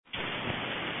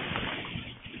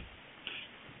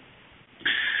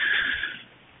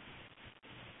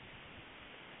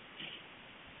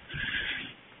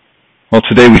Well,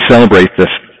 today we celebrate the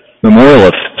memorial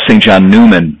of St. John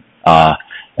Newman.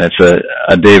 It's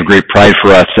a day of great pride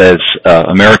for us as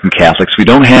American Catholics. We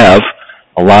don't have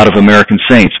a lot of American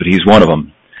saints, but he's one of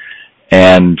them.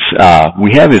 And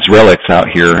we have his relics out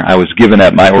here. I was given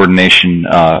at my ordination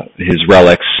his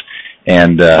relics,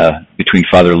 and between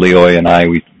Father Leoy and I,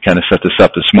 we kind of set this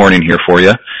up this morning here for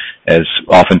you, as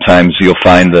oftentimes you'll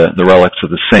find the relics of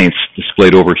the saints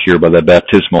displayed over here by the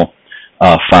baptismal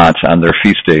font on their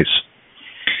feast days.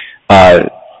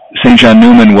 St. John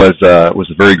Newman was a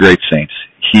very great saint.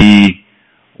 He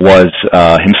was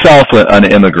himself an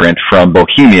immigrant from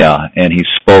Bohemia, and he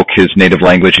spoke his native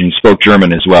language, and he spoke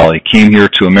German as well. He came here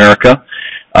to America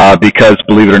because,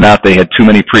 believe it or not, they had too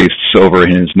many priests over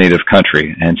in his native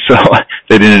country, and so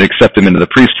they didn't accept him into the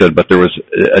priesthood, but there was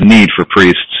a need for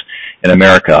priests in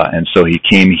America, and so he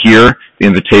came here, the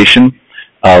invitation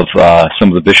of some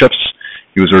of the bishops.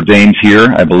 He was ordained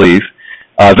here, I believe.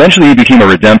 Eventually he became a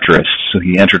Redemptorist, so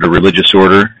he entered a religious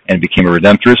order and became a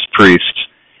Redemptorist priest.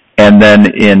 And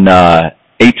then in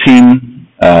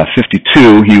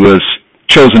 1852, he was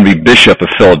chosen to be Bishop of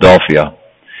Philadelphia.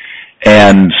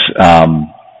 And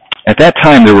at that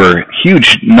time, there were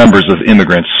huge numbers of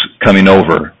immigrants coming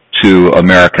over to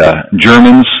America.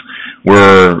 Germans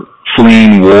were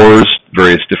fleeing wars,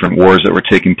 various different wars that were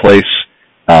taking place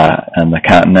on the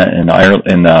continent in Ireland,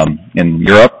 in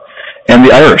Europe. And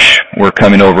the Irish were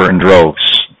coming over in droves.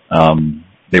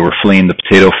 They were fleeing the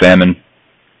potato famine.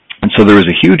 And so there was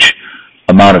a huge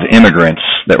amount of immigrants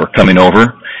that were coming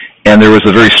over. And there was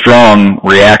a very strong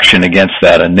reaction against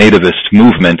that, a nativist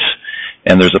movement.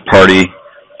 And there's a party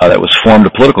that was formed,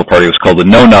 a political party. It was called the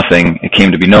Know Nothing. It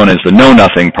came to be known as the Know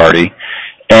Nothing Party.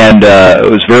 And it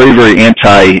was very, very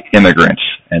anti-immigrant.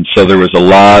 And so there was a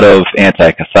lot of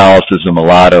anti-Catholicism, a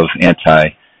lot of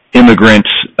anti-immigrant,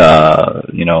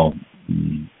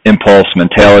 impulse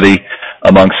mentality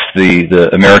amongst the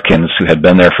Americans who had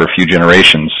been there for a few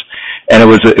generations. And it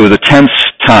was a tense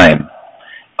time.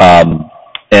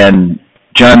 And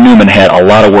John Newman had a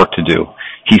lot of work to do.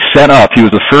 He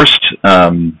was the first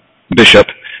bishop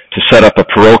to set up a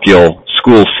parochial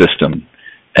school system,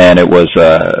 and it was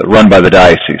run by the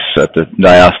diocese at the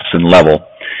diocesan level.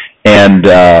 And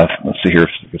let's see here,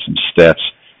 get some stats.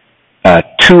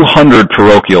 200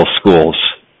 parochial schools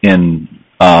in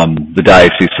the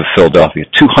Diocese of Philadelphia.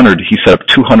 He set up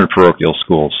 200 parochial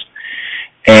schools.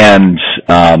 And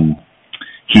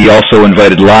he also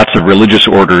invited lots of religious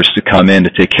orders to come in to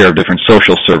take care of different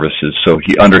social services. So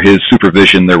under his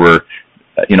supervision, there were,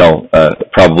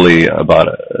 probably about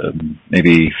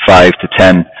maybe 5 to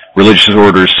 10 religious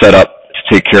orders set up to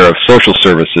take care of social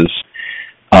services.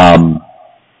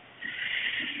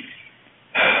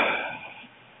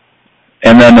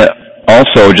 And then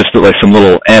also, just like some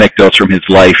little anecdotes from his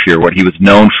life here, what he was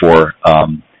known for,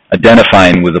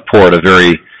 identifying with the poor at a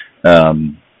very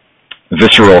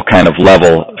visceral kind of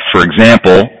level. For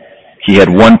example, he had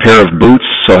one pair of boots,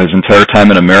 so his entire time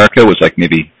in America was like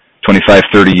maybe 25,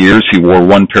 30 years, he wore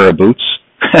one pair of boots.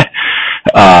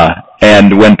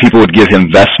 And when people would give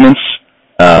him vestments,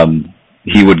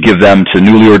 he would give them to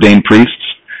newly ordained priests.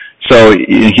 So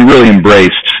he really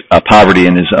embraced poverty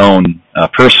in his own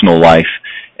personal life,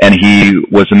 and he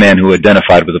was a man who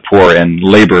identified with the poor and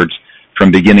labored from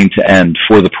beginning to end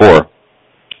for the poor.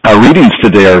 Our readings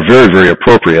today are very, very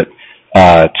appropriate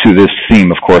to this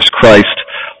theme. Of course, Christ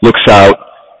looks out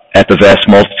at the vast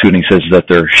multitude and he says that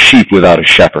they're sheep without a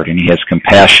shepherd, and he has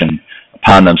compassion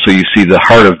upon them. So you see the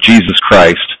heart of Jesus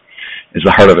Christ is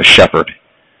the heart of a shepherd,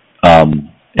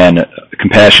 and a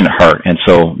compassionate heart. And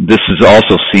so this is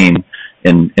also seen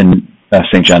in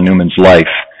St. John Newman's life.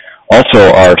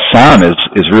 Also, our psalm is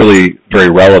really very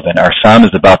relevant. Our psalm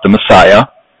is about the Messiah,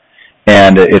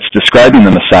 and it's describing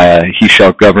the Messiah. He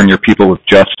shall govern your people with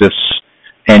justice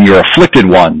and your afflicted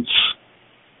ones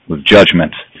with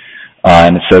judgment.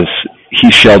 And it says,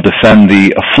 he shall defend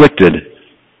the afflicted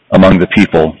among the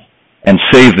people and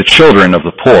save the children of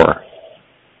the poor.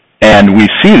 And we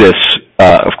see this,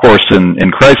 of course, in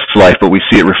Christ's life, but we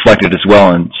see it reflected as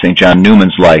well in St. John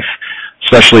Newman's life,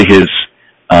 especially his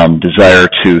desire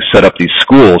to set up these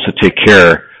schools to take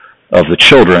care of the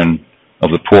children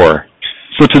of the poor.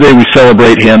 So today we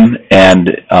celebrate him, and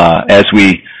as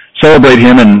we celebrate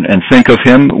him and think of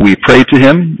him, we pray to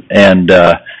him, and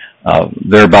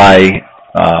thereby,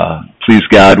 please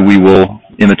God, we will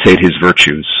imitate his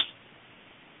virtues.